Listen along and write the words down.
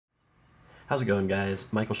How's it going, guys?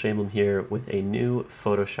 Michael Shainblum here with a new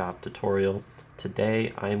Photoshop tutorial.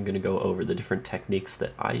 Today I am going to go over the different techniques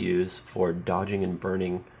that I use for dodging and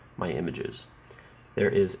burning my images. There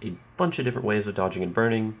is a bunch of different ways of dodging and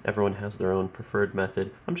burning. Everyone has their own preferred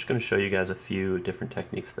method. I'm just going to show you guys a few different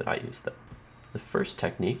techniques that I use though. The first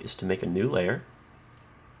technique is to make a new layer.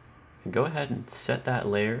 And go ahead and set that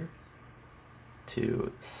layer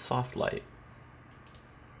to soft light.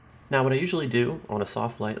 Now what I usually do on a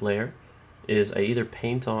soft light layer is I either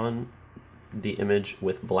paint on the image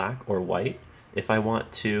with black or white. If I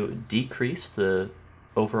want to decrease the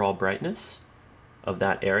overall brightness of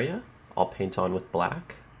that area, I'll paint on with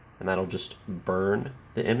black, and that'll just burn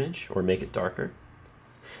the image or make it darker.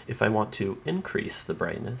 If I want to increase the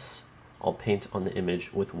brightness, I'll paint on the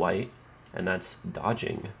image with white, and that's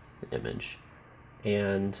dodging the image.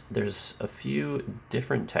 And there's a few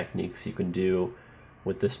different techniques you can do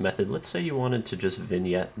with this method. Let's say you wanted to just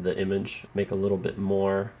vignette the image, make a little bit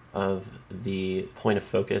more of the point of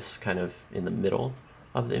focus kind of in the middle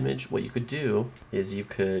of the image. What you could do is you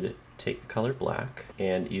could take the color black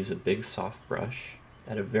and use a big soft brush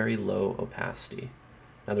at a very low opacity.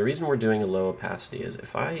 Now the reason we're doing a low opacity is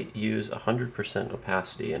if I use 100%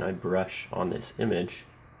 opacity and I brush on this image,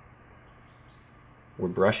 we're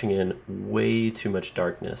brushing in way too much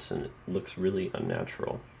darkness and it looks really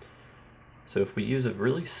unnatural. So if we use a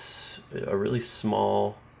really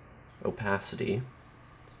small opacity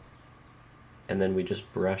and then we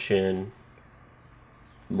just brush in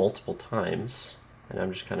multiple times, and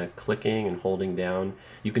I'm just kind of clicking and holding down.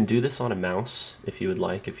 You can do this on a mouse if you would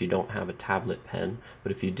like, if you don't have a tablet pen,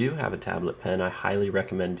 but if you do have a tablet pen, I highly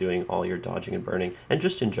recommend doing all your dodging and burning, and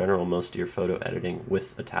just in general most of your photo editing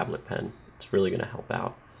with a tablet pen. It's really going to help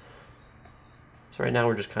out. So right now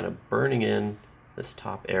we're just kind of burning in this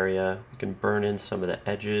top area. You can burn in some of the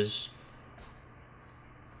edges.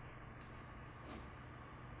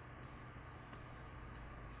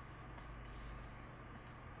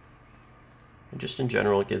 And just in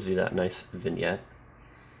general, it gives you that nice vignette.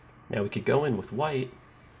 Now we could go in with white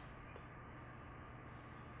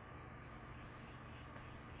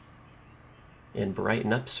and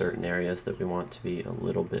brighten up certain areas that we want to be a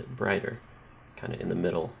little bit brighter, kind of in the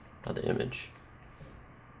middle of the image.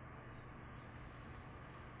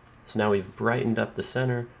 So now we've brightened up the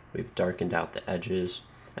center, we've darkened out the edges,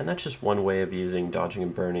 and that's just one way of using dodging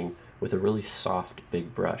and burning with a really soft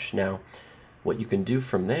big brush. Now, what you can do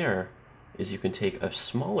from there is you can take a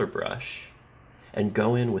smaller brush and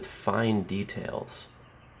go in with fine details.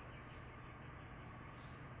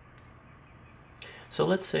 So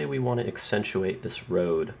let's say we want to accentuate this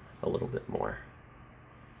road a little bit more.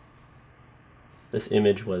 This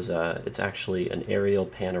image was, it's actually an aerial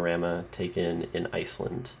panorama taken in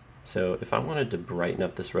Iceland. So if I wanted to brighten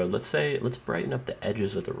up this road, let's brighten up the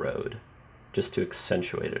edges of the road just to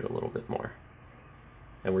accentuate it a little bit more.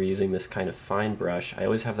 And we're using this kind of fine brush. I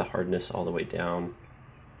always have the hardness all the way down,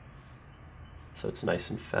 so it's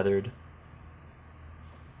nice and feathered.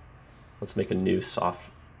 Let's make a new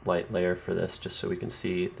soft light layer for this just so we can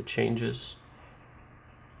see the changes.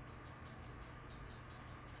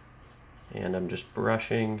 And I'm just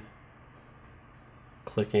brushing,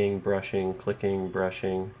 clicking, brushing, clicking,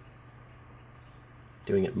 brushing,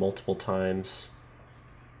 doing it multiple times.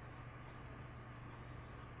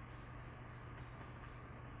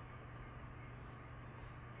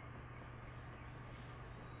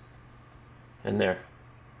 And there.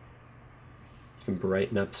 You can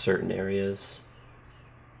brighten up certain areas.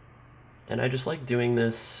 And I just like doing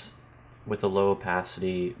this with a low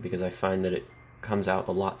opacity because I find that it comes out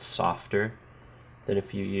a lot softer than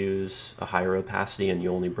if you use a higher opacity and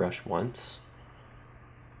you only brush once.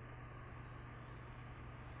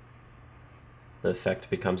 The effect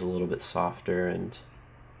becomes a little bit softer and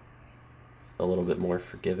a little bit more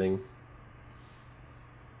forgiving.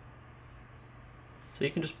 So you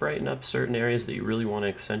can just brighten up certain areas that you really want to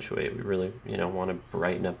accentuate. We really, want to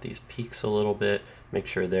brighten up these peaks a little bit, make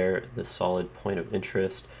sure they're the solid point of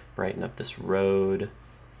interest, brighten up this road.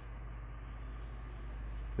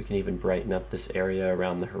 We can even brighten up this area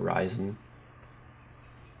around the horizon.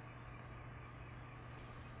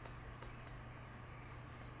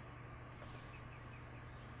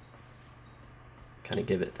 Kind of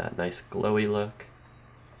give it that nice glowy look.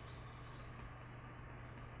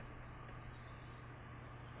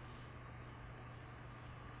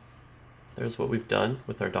 There's what we've done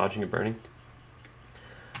with our dodging and burning.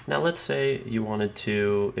 Now let's say you wanted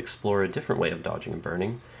to explore a different way of dodging and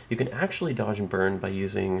burning. You can actually dodge and burn by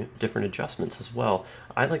using different adjustments as well.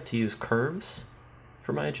 I like to use curves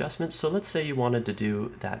for my adjustments. So let's say you wanted to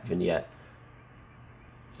do that vignette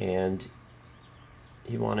and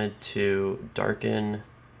you wanted to darken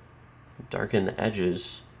the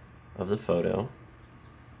edges of the photo.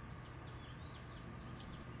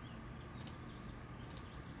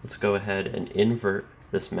 Let's go ahead and invert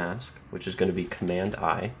this mask, which is going to be Command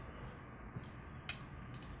I.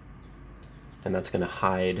 And that's going to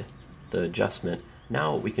hide the adjustment.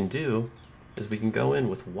 Now what we can do is we can go in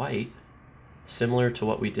with white, similar to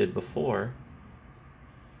what we did before,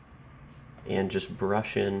 and just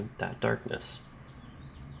brush in that darkness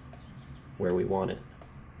where we want it.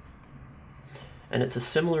 And it's a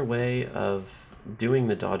similar way of doing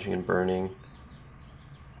the dodging and burning.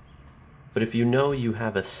 But if you know you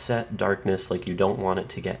have a set darkness, like you don't want it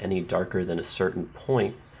to get any darker than a certain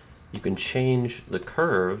point, you can change the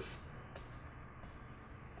curve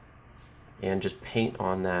and just paint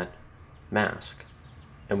on that mask.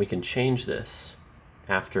 And we can change this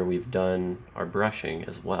after we've done our brushing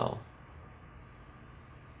as well.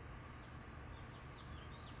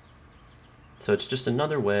 So it's just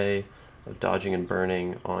another way of dodging and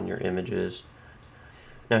burning on your images.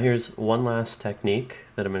 Now here's one last technique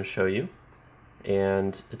that I'm going to show you,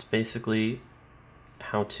 and it's basically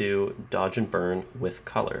how to dodge and burn with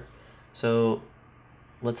color. So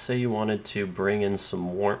let's say you wanted to bring in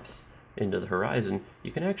some warmth into the horizon.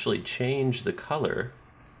 You can actually change the color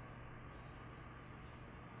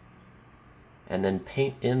and then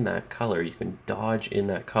paint in that color. You can dodge in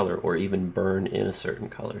that color or even burn in a certain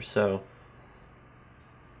color. So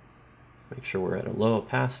make sure we're at a low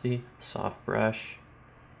opacity, soft brush,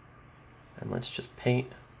 and let's just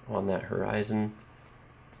paint on that horizon.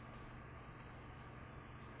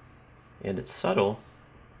 And it's subtle,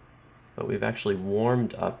 but we've actually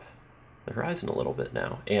warmed up the horizon a little bit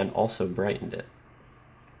now and also brightened it.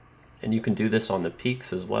 And you can do this on the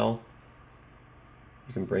peaks as well.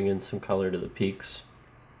 You can bring in some color to the peaks.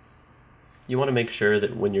 You want to make sure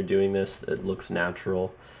that when you're doing this, it looks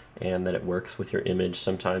natural and that it works with your image.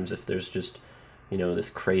 Sometimes if there's just, you know, this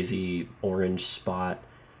crazy orange spot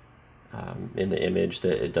in the image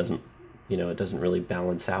that it doesn't really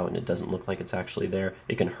balance out and it doesn't look like it's actually there,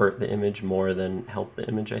 it can hurt the image more than help the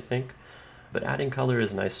image, I think. But adding color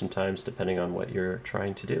is nice sometimes depending on what you're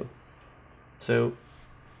trying to do. So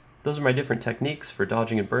those are my different techniques for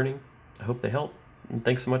dodging and burning. I hope they help, and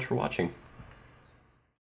thanks so much for watching.